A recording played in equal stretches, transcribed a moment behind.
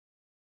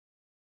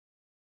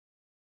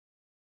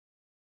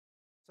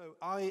So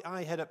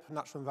I head up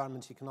natural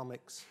environment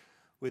economics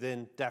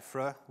within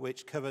Defra,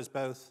 which covers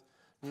both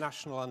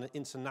national and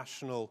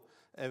international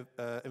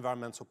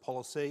environmental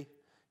policy,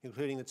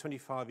 including the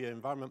 25-year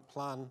Environment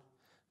Plan,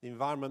 the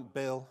Environment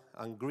Bill,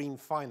 and Green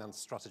Finance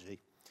Strategy.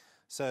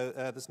 So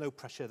there's no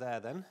pressure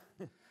there then.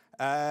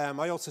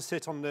 I also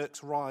sit on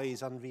NERC's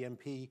RISE and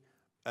VMP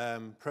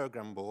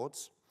programme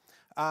boards.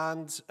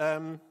 And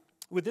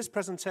with this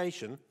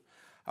presentation,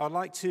 I would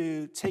like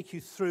to take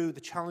you through the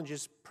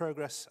challenges,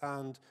 progress,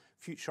 and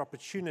future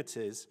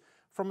opportunities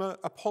from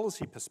a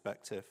policy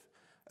perspective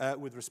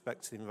with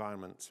respect to the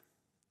environment.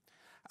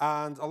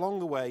 And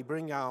along the way,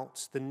 bring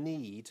out the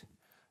need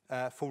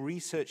for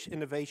research,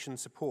 innovation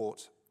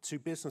support to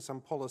business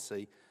and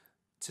policy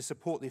to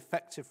support the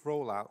effective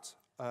rollout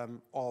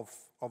of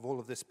all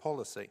of this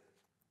policy.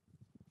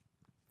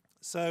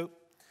 So,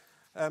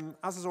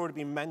 as has already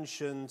been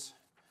mentioned,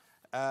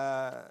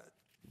 the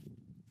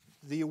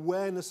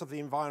awareness of the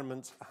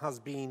environment has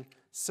been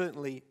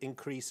certainly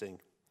increasing.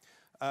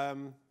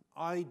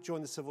 I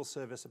joined the civil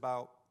service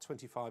about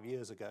 25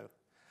 years ago,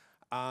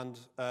 and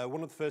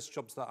one of the first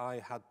jobs that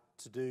I had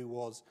to do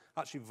was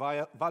actually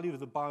value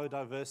the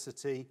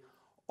biodiversity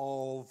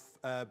of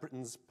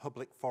Britain's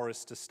public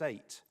forest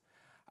estate.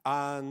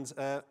 And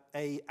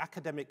an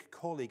academic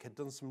colleague had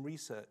done some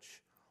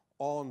research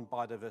on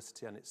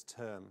biodiversity and its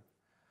term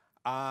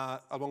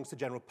amongst the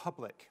general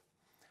public.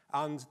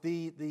 And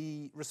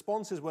the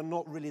responses were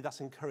not really that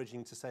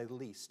encouraging, to say the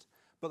least.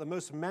 But the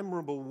most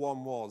memorable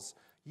one was,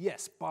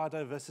 yes,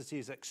 biodiversity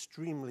is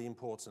extremely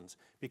important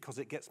because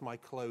it gets my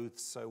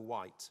clothes so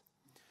white.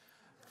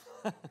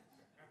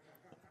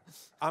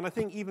 And I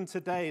think even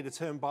today, the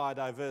term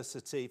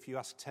biodiversity, if you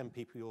ask 10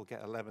 people, you'll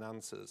get 11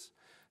 answers.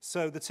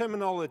 So the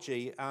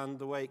terminology and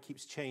the way it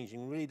keeps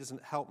changing really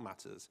doesn't help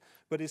matters.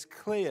 But it's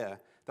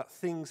clear that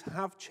things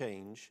have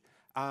changed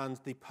and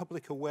the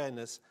public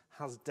awareness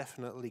has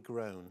definitely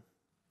grown.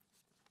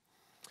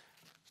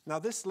 Now,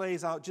 this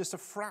lays out just a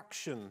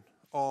fraction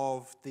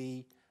of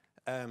the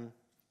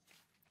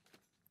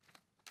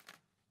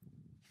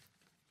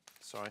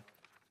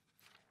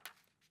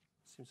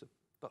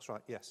that's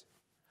right, yes.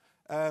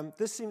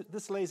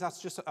 This lays out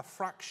just a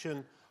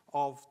fraction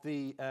of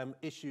the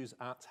issues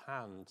at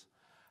hand.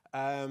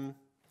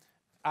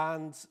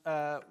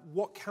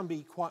 What can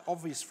be quite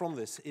obvious from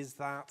this is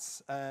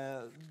that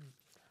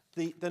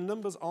the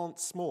numbers aren't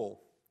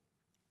small,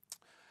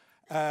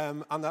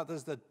 and that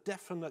there's a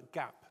definite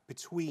gap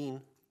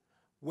between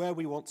where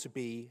we want to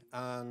be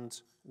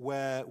and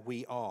where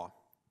we are.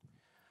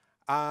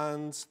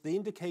 And the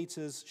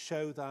indicators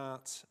show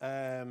that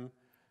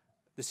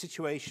the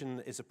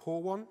situation is a poor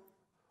one,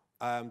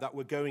 that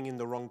we're going in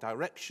the wrong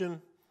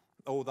direction,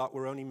 or that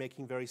we're only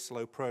making very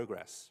slow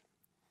progress.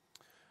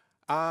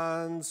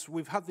 And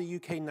we've had the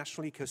UK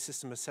National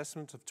Ecosystem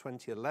Assessment of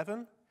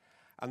 2011,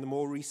 and the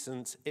more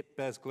recent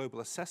IPBES Global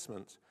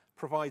Assessment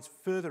provides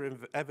further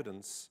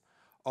evidence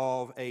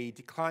of a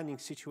declining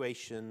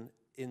situation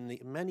in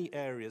the many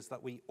areas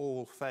that we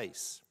all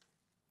face.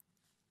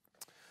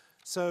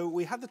 So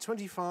we had the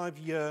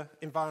 25-year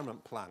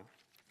Environment Plan.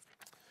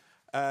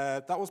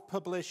 That was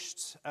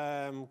published,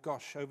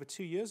 over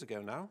 2 years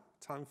ago now.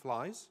 Time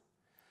flies.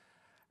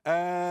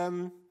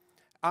 The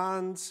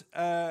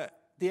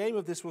aim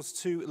of this was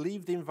to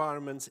leave the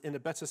environment in a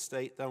better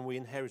state than we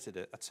inherited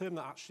it, a term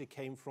that actually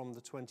came from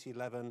the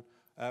 2011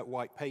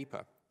 White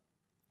Paper.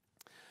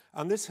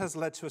 And this has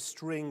led to a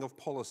string of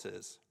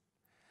policies.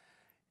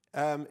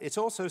 It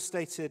also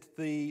stated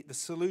the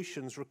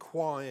solutions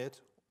required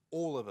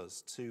all of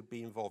us to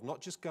be involved,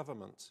 not just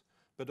government,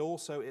 but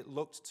also it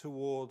looked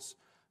towards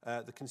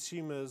the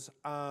consumers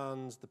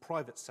and the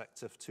private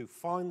sector to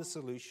find the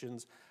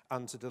solutions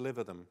and to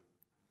deliver them.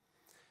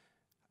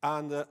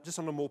 And just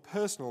on a more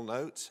personal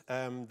note,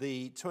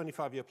 the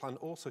 25-year plan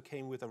also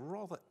came with a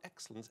rather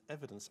excellent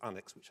evidence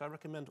annex, which I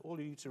recommend all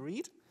of you to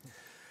read.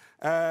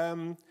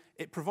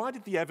 It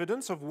provided the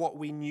evidence of what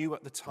we knew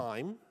at the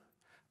time,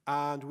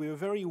 and we were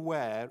very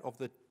aware of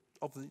the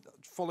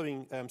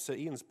following Sir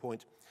Ian's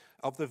point,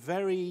 of the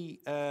very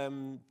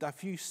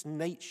diffuse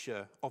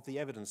nature of the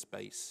evidence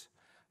base,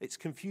 its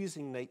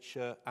confusing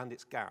nature and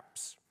its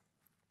gaps.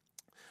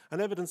 An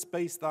evidence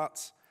base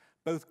that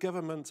both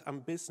government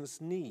and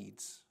business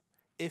needs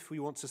if we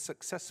want to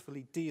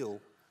successfully deal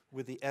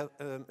with the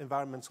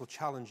environmental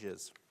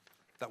challenges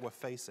that we're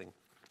facing.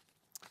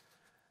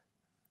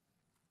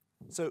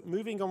 So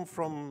moving on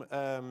from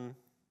the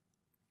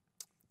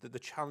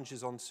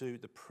challenges onto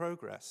the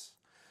progress.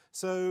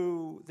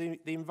 So the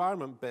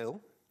Environment Bill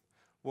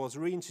was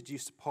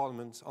reintroduced to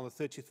Parliament on the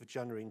 30th of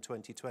January in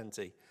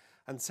 2020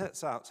 and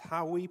sets out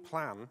how we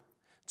plan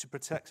to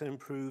protect and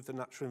improve the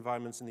natural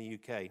environment in the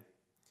UK.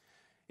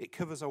 It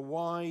covers a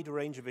wide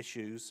range of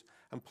issues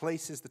and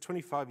places the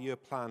 25-year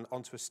plan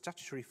onto a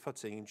statutory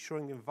footing,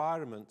 ensuring the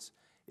environment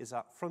is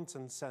at front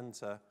and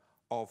centre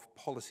of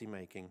policy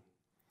making.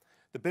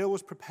 The bill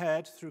was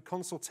prepared through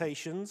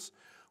consultations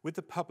with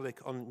the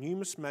public on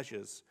numerous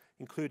measures,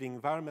 including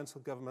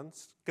environmental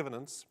governance,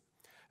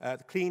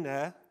 the Clean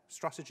Air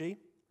Strategy,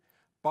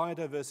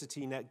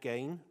 biodiversity net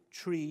gain,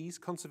 trees,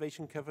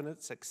 conservation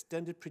covenants,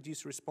 extended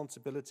producer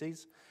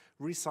responsibilities,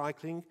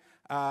 recycling,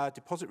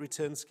 deposit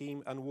return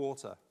scheme, and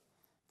water.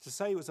 To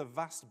say it was a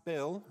vast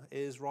bill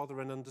is rather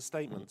an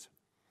understatement.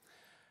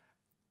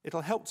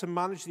 It'll help to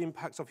manage the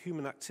impacts of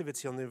human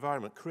activity on the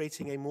environment,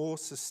 creating a more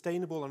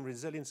sustainable and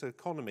resilient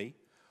economy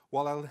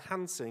while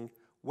enhancing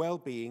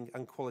well-being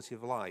and quality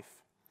of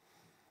life.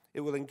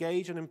 It will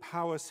engage and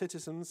empower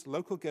citizens,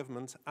 local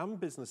government, and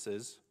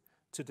businesses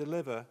to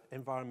deliver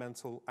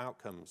environmental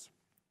outcomes.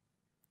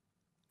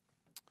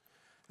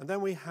 And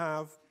then we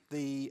have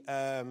the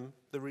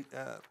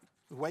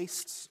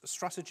waste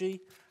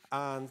strategy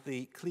and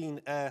the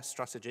clean air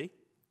strategy.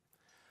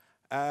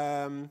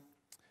 In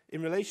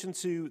relation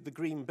to the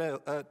Green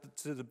Bill,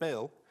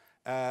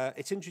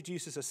 it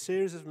introduces a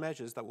series of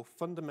measures that will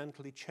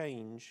fundamentally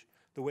change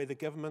the way the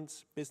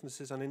government,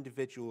 businesses, and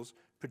individuals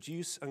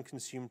produce and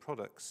consume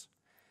products.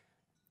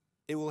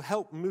 It will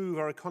help move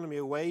our economy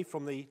away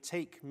from the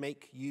take,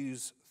 make,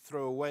 use,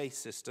 throw away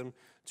system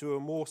to a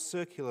more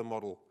circular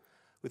model,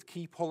 with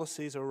key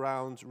policies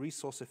around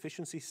resource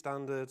efficiency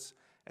standards,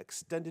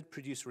 extended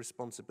producer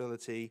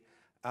responsibility,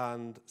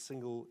 and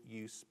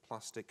single-use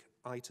plastic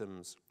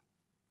items.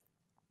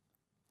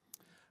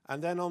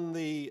 And then on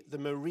the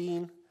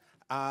marine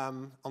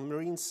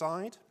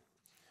side,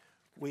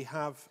 we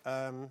have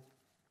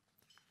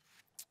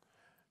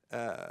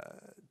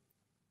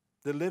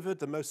delivered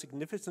the most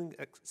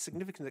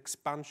significant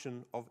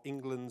expansion of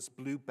England's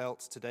blue belt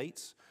to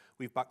date.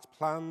 We've backed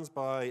plans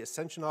by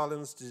Ascension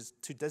Islands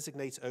to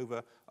designate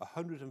over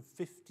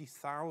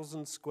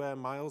 150,000 square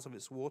miles of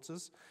its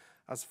waters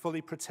as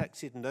fully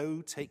protected,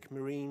 no-take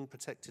marine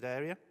protected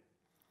area.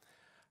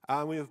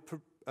 And we have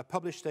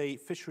published a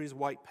fisheries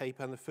white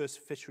paper and the first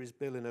fisheries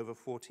bill in over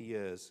 40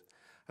 years.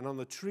 And on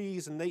the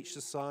trees and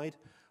nature side,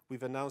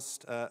 we've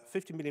announced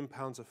 £50 million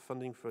of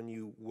funding for a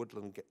new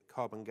woodland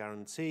carbon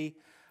guarantee,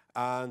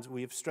 and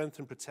we have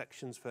strengthened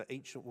protections for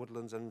ancient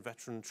woodlands and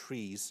veteran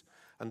trees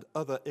and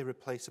other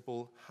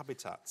irreplaceable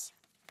habitats.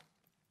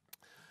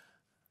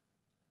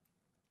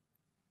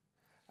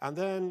 And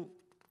then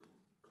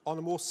on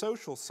a more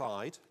social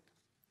side,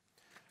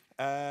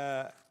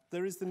 there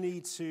is the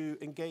need to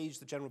engage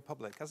the general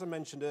public. As I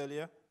mentioned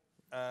earlier,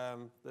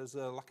 there's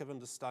a lack of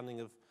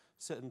understanding of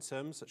certain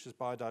terms such as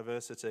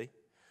biodiversity.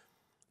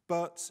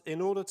 But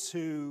in order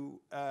to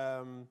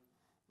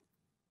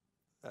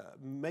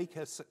make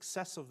a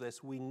success of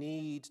this, we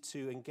need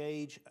to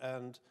engage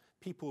and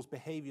people's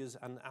behaviours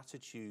and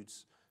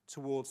attitudes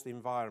towards the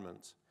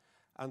environment.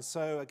 And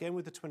so, again,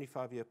 with the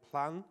 25-year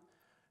plan,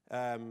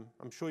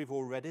 I'm sure you've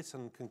all read it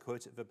and can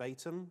quote it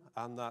verbatim,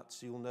 and that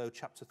you'll know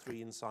Chapter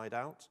 3 inside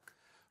out.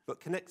 But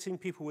connecting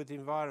people with the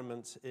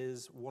environment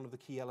is one of the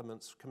key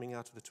elements coming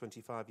out of the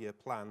 25-year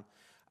plan,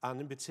 and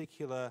in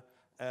particular,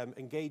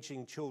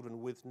 engaging children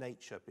with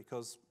nature,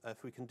 because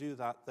if we can do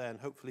that, then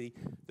hopefully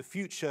the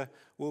future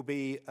will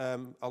be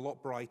a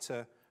lot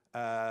brighter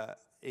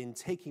in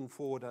taking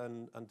forward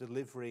and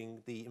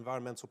delivering the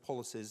environmental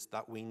policies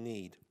that we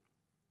need.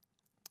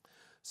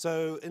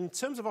 So in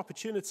terms of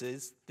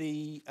opportunities,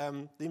 the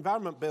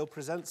Environment Bill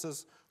presents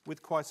us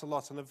with quite a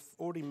lot, and I've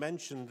already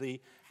mentioned the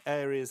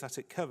areas that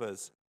it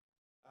covers.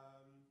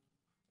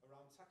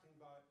 Around tackling,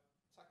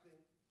 have we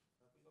lost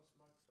the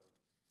microphone?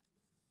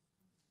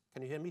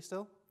 Can you hear me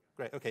still?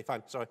 Great, okay,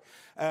 fine, sorry.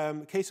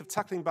 Case of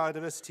tackling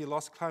biodiversity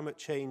loss, climate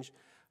change,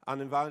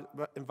 and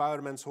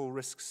environmental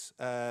risks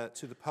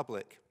to the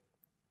public.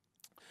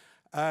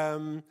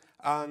 And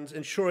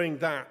ensuring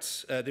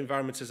that the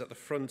environment is at the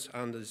front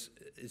and is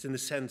in the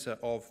centre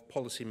of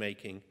policy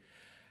making.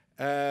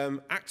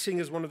 Acting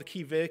as one of the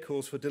key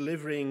vehicles for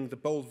delivering the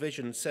bold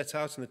vision set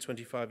out in the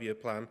 25-year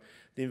plan,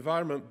 the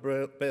Environment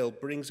Bill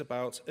brings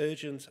about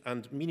urgent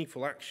and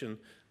meaningful action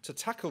to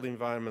tackle the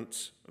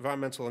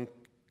environmental and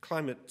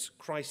climate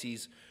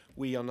crises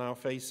we are now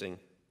facing.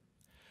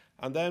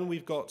 And then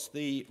we've got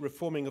the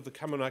reforming of the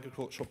Common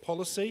Agricultural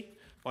Policy.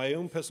 My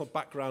own personal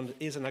background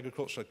is an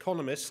agricultural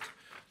economist,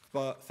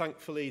 but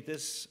thankfully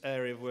this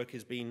area of work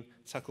is being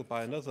tackled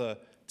by another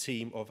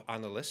team of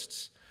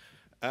analysts.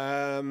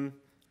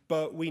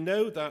 But we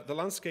know that the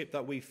landscape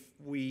that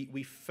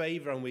we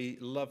favour and we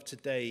love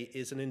today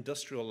is an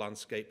industrial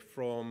landscape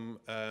from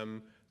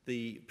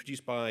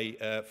produced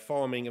by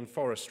farming and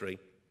forestry.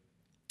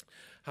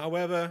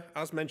 However,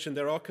 as mentioned,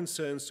 there are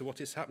concerns to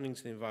what is happening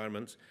to the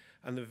environment,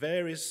 and the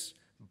various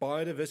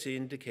biodiversity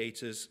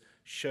indicators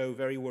show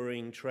very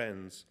worrying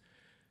trends.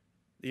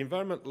 The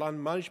Environment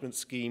Land Management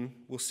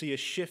Scheme will see a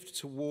shift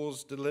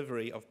towards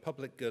delivery of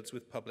public goods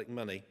with public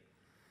money,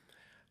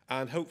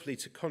 and hopefully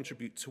to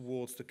contribute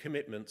towards the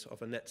commitment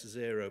of a net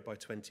zero by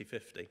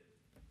 2050.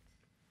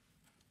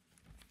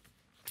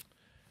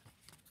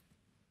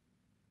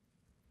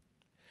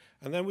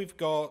 And then we've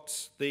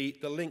got the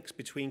links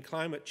between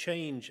climate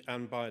change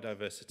and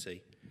biodiversity.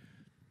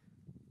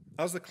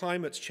 As the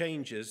climate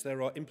changes,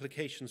 there are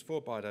implications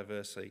for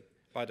biodiversity,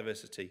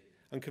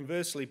 and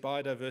conversely,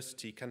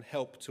 biodiversity can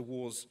help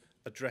towards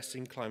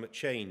addressing climate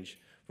change.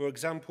 For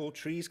example,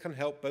 trees can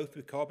help both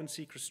with carbon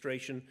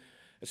sequestration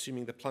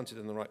assuming they're planted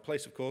in the right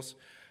place, of course.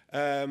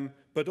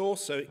 But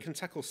also it can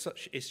tackle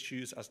such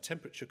issues as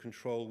temperature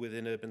control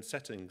within urban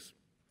settings.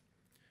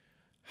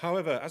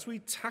 However, as we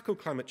tackle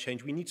climate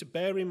change, we need to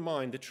bear in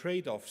mind the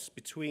trade-offs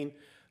between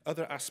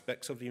other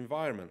aspects of the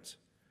environment.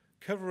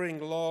 Covering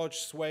large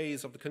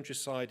swathes of the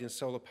countryside in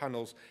solar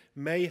panels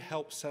may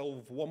help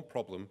solve one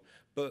problem,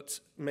 but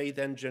may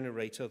then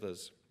generate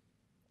others.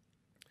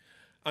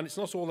 And it's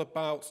not all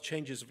about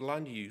changes of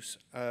land use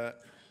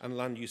and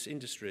land use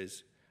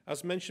industries.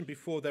 As mentioned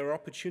before, there are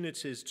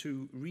opportunities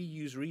to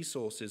reuse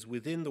resources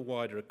within the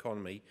wider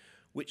economy,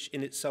 which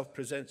in itself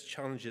presents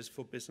challenges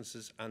for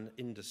businesses and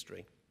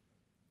industry.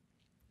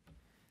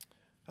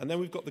 And then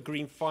we've got the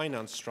green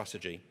finance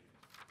strategy.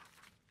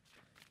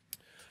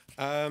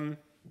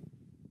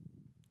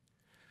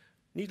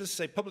 Needless to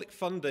say, public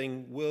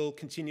funding will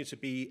continue to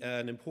be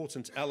an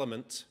important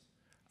element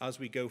as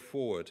we go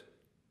forward.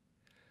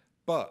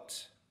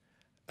 But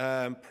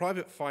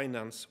private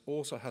finance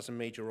also has a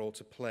major role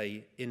to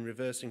play in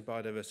reversing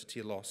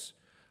biodiversity loss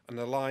and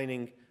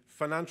aligning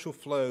financial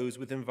flows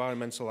with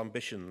environmental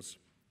ambitions.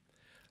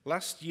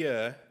 Last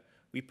year,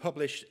 we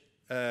published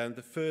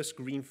the first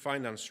green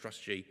finance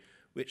strategy,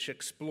 which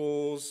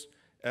explores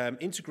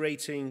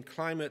integrating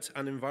climate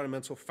and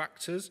environmental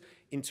factors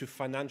into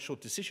financial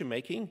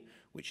decision-making,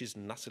 which is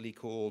nattily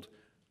called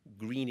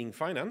greening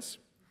finance.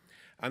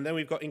 And then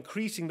we've got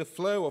increasing the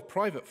flow of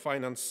private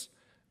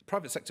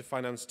sector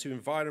finance to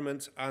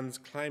environment and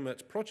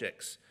climate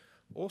projects,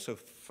 also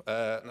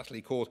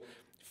nattily called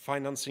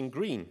financing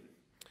green.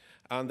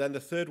 And then the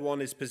third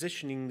one is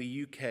positioning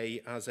the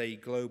UK as a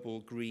global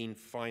green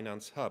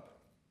finance hub.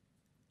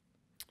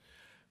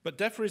 But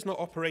Defra is not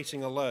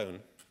operating alone.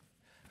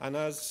 And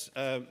as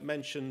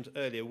mentioned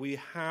earlier, we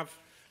have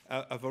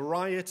a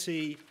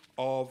variety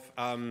of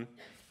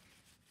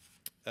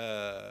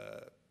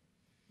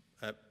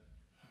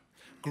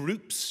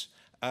groups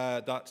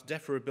that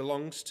Defra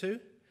belongs to.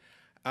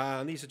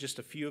 And these are just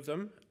a few of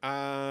them.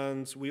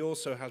 And we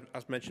also have,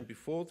 as mentioned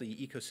before,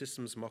 the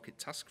Ecosystems Market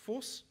Task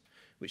Force,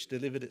 which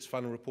delivered its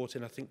final report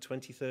in, I think,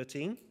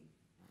 2013,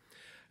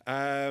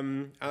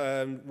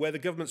 where the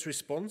government's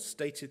response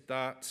stated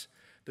that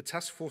the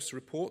task force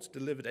report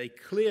delivered a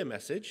clear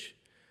message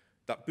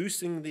that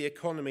boosting the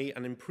economy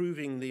and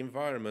improving the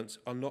environment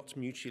are not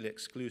mutually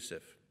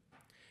exclusive.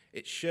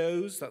 It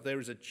shows that there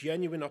is a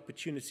genuine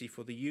opportunity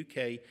for the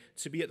UK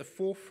to be at the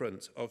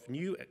forefront of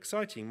new,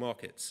 exciting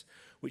markets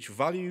which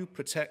value,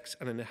 protect,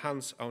 and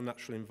enhance our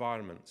natural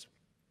environment.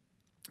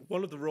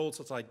 One of the roles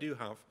that I do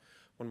have,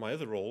 one of my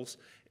other roles,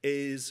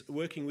 is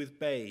working with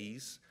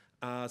BEIS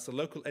as the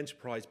local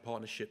enterprise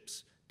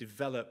partnerships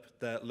develop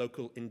their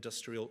local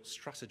industrial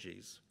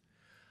strategies.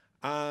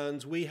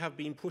 And we have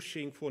been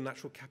pushing for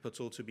natural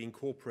capital to be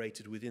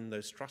incorporated within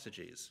those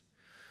strategies.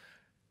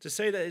 To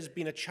say that it's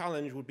been a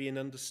challenge would be an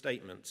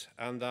understatement,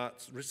 and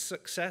that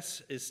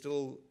success is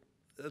still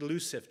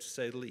elusive, to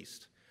say the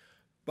least.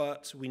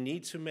 But we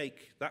need to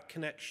make that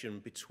connection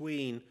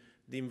between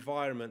the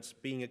environment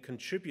being a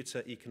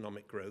contributor to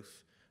economic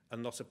growth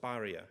and not a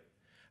barrier.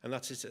 And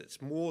that is,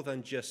 it's more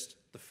than just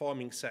the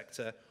farming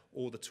sector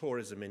or the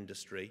tourism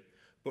industry,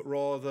 but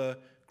rather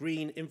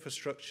green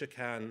infrastructure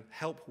can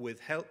help with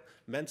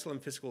mental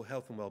and physical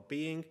health and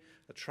well-being,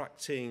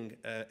 attracting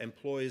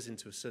employers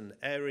into certain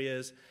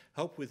areas,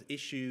 help with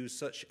issues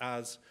such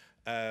as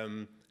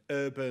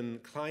urban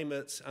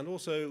climate, and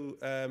also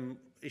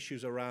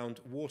issues around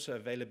water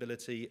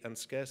availability and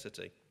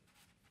scarcity.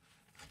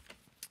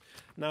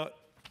 Now,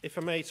 if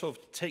I may sort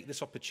of take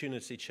this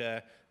opportunity,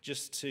 Chair,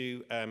 just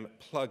to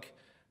plug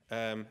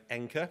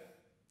ENCA.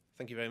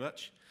 Thank you very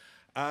much.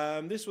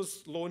 This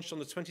was launched on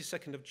the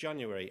 22nd of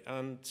January,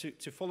 and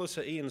to follow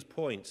Sir Ian's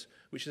point,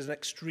 which is an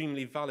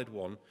extremely valid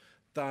one,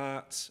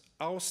 that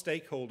our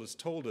stakeholders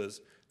told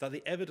us that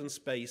the evidence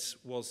base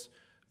was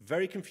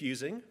very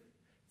confusing,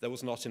 there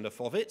was not enough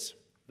of it,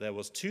 there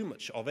was too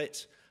much of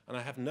it, and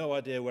I have no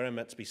idea where I'm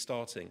meant to be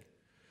starting.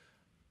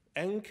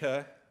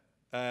 ENCA,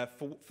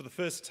 for the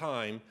first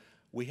time,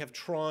 we have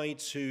tried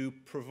to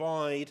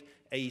provide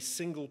a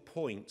single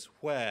point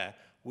where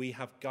we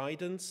have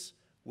guidance,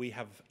 we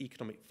have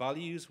economic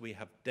values, we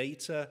have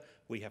data,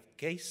 we have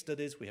case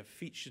studies, we have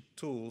featured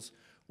tools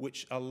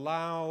which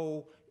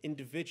allow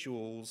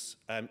individuals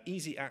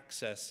easy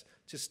access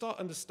to start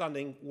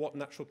understanding what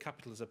natural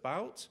capital is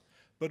about,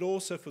 but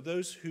also for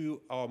those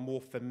who are more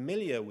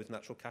familiar with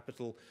natural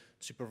capital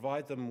to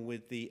provide them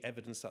with the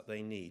evidence that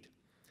they need.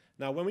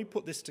 Now, when we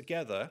put this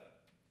together,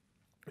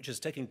 which has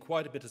taken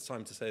quite a bit of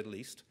time to say the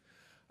least,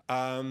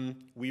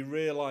 we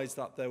realized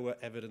that there were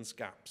evidence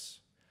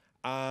gaps.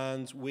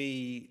 And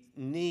we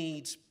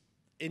need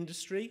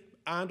industry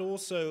and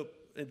also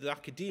the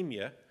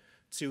academia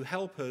to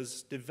help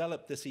us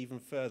develop this even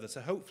further,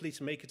 so hopefully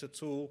to make it a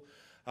tool,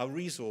 a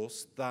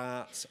resource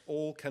that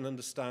all can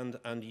understand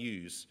and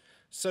use.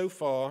 So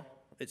far,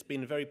 it's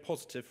been a very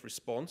positive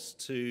response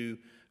to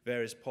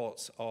various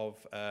parts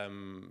of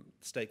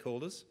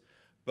stakeholders,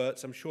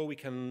 but I'm sure we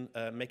can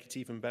make it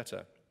even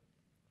better.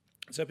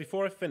 So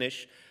before I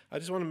finish, I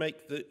just want to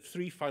make the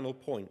three final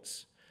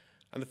points.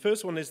 And the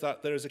first one is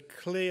that there is a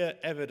clear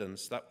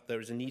evidence that there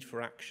is a need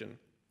for action,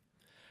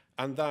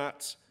 and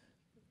that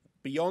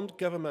beyond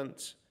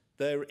government,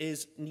 there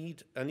is a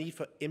need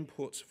for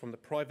input from the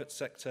private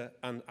sector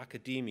and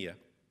academia,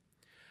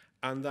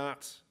 and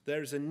that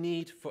there is a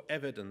need for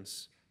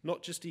evidence,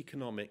 not just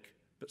economic,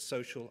 but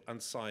social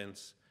and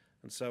science.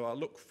 And so I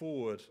look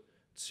forward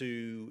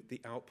to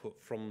the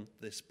output from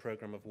this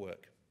programme of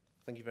work.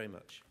 Thank you very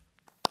much.